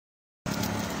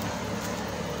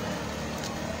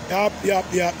Yep.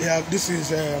 This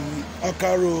is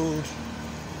Oka Road.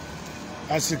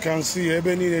 As you can see,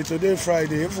 today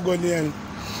Friday. If we go near,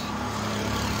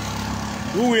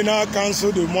 who will now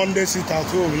cancel the Monday sit at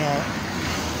home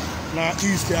now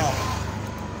Easter.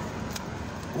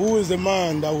 Who is the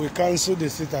man that will cancel the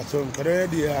sit at home?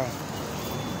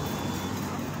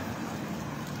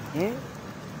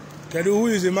 Who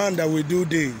is the man that will do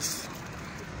this?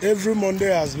 Every Monday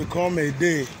has become a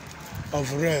day of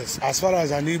rest as far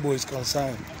as an Igbo is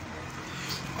concerned.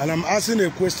 And I'm asking a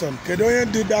question.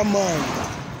 Kedoye did that man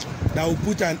that will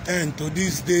put an end to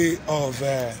this day of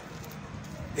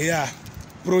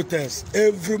protest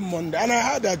every Monday? And I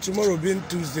heard that tomorrow being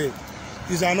Tuesday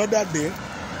is another day.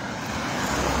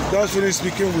 Just finished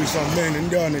speaking with some men in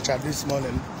the Onitsha this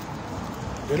morning.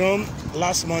 You know,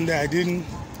 last Monday I didn't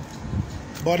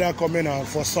bother coming out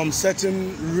for some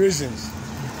certain reasons.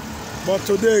 But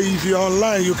today, if you're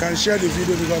online, you can share the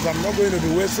video because I'm not going to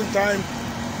be wasting time.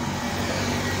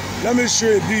 Let me show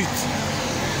a bit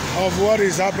of what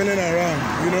is happening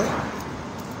around, you know.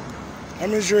 Let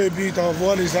me show a bit of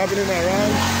what is happening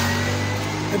around.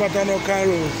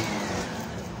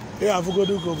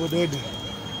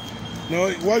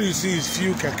 No, what you see is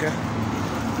few keke.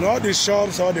 No, all the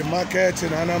shops, all the markets in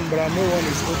Anambra, no one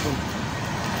is open.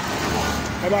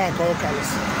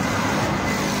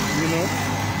 You know.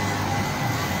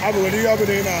 I'm going to in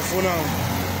our phone now.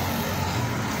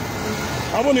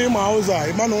 I'm going to in my house.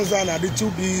 My house are too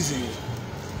busy.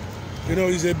 You know,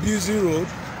 it's a busy road.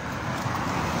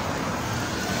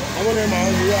 I'm going to in my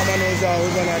house. My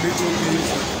house are too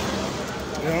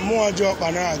busy. I'm more job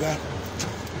than I got.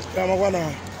 I'm going to.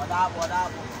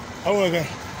 Oh, okay.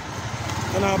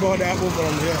 And I bought the apple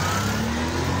from here.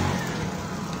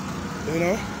 You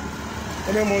know?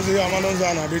 And then most of the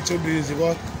Amazon are too busy,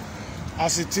 but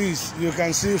as it is, you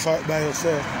can see it by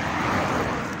yourself.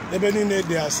 Even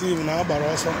they are seeing now, but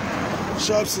also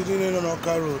shops sitting in on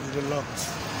Oka Road, the locked.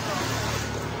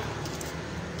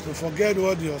 So forget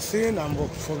what you're seeing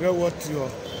and forget what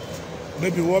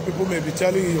maybe what people may be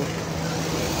telling you.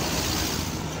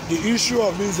 The issue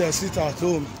of this sit at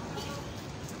home,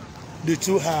 the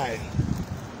too high.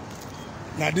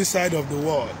 Now this side of the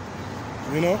world,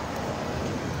 you know,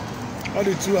 all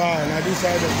the too high. Now this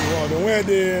side of the world, and where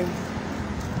they.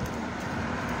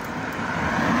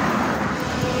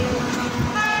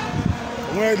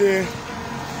 Where they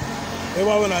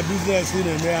ever when a business in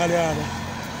the area,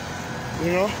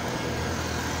 you know.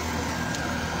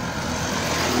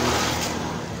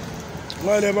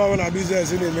 Whenever when a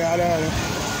business in the area,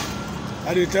 I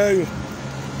will tell you,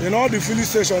 in all the filling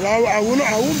stations, I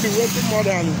won't be waiting more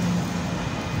than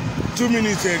 2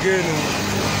 minutes again,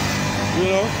 you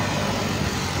know.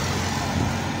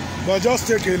 But just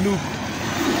take a look.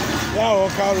 Yeah,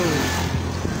 Oka Road.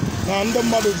 Now, the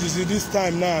mother is this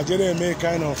time now, they make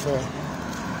kind of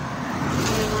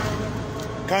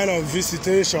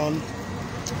visitation.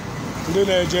 Then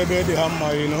they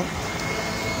hammer, you know.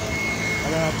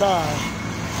 And I thought,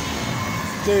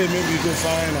 stay maybe go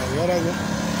find out.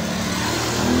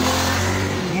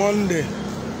 Monday,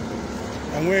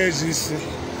 and where is this?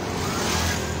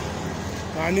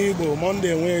 Anibo,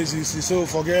 Monday, and where is this? So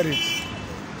forget it.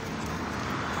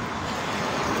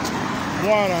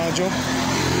 One,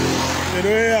 the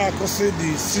way I could say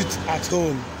the sit at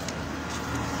home.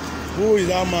 Who is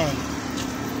that man?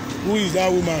 Who is that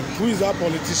woman? Who is that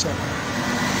politician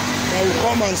that will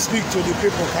come and speak to the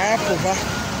people?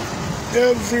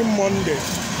 Every Monday,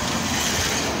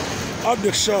 all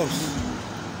the shops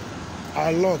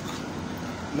are locked.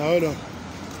 Now hold on.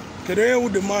 Today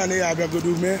with the man here,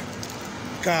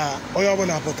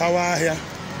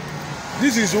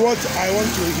 this is what I want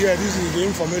to hear. This is the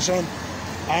information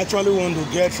I actually want to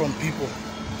get from people.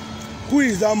 Who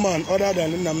is that man other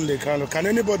than Nnamdi Kanu? Can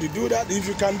anybody do that? If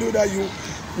you can do that,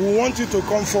 we want you to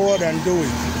come forward and do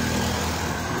it.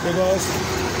 Because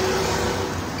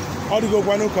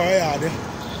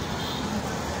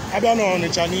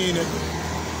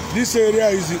this area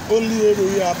is the only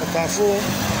area up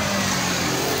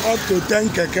to 10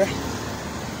 keke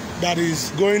that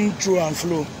is going through and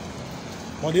flow.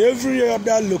 But every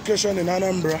other location in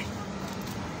Anambra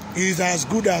is as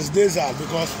good as desert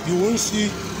because you won't see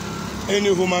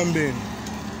any human being.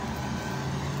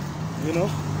 You know?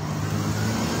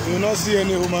 You will not see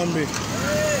any human being.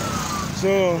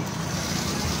 So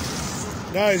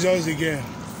that is just the game.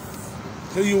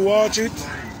 So you watch it.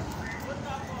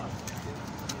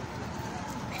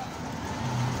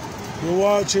 You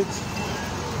watch it.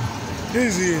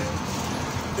 This is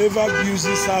Ever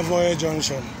Busy Savoy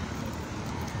Junction.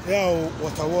 Yeah,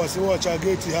 what I was. You watch, I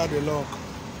get to have the lock.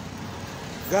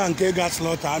 Got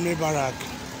slaughter, army barrack.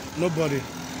 Nobody.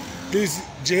 This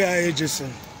J.I.A.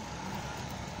 Jason.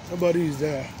 Nobody is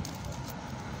there.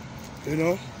 You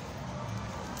know?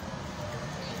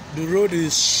 The road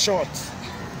is short.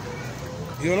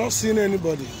 You're not seeing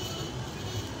anybody.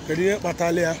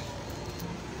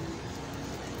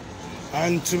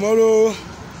 And tomorrow,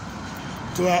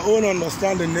 to our own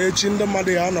understanding,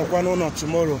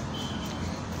 tomorrow,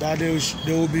 that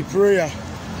there will be prayer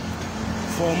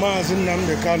for Mazi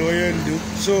Nnamdi.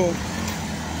 So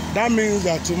that means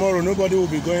that tomorrow nobody will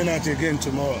be going out again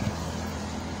tomorrow.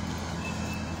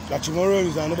 That tomorrow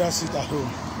is another sit at home.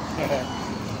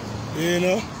 You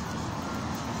know,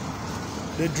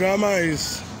 the drama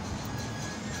is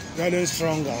getting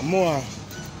stronger. More,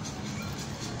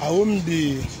 I won't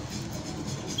be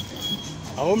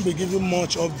giving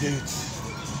much updates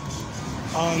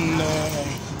on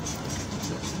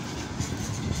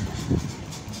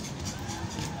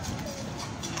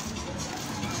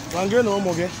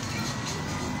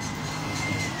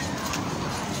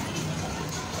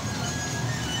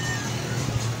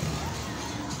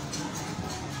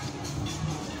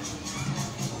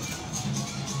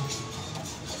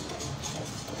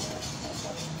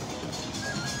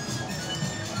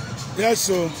yes,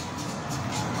 so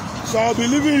I'll be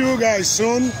leaving you guys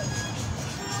soon.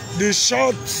 The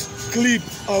short clip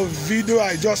of video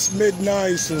I just made now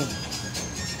is to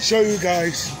show you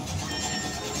guys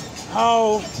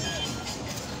how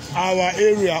our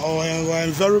area or our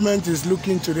environment is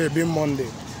looking today, being Monday.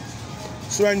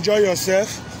 So enjoy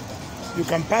yourself. You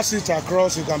can pass it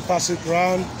across, you can pass it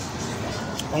around.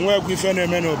 And we're going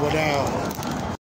to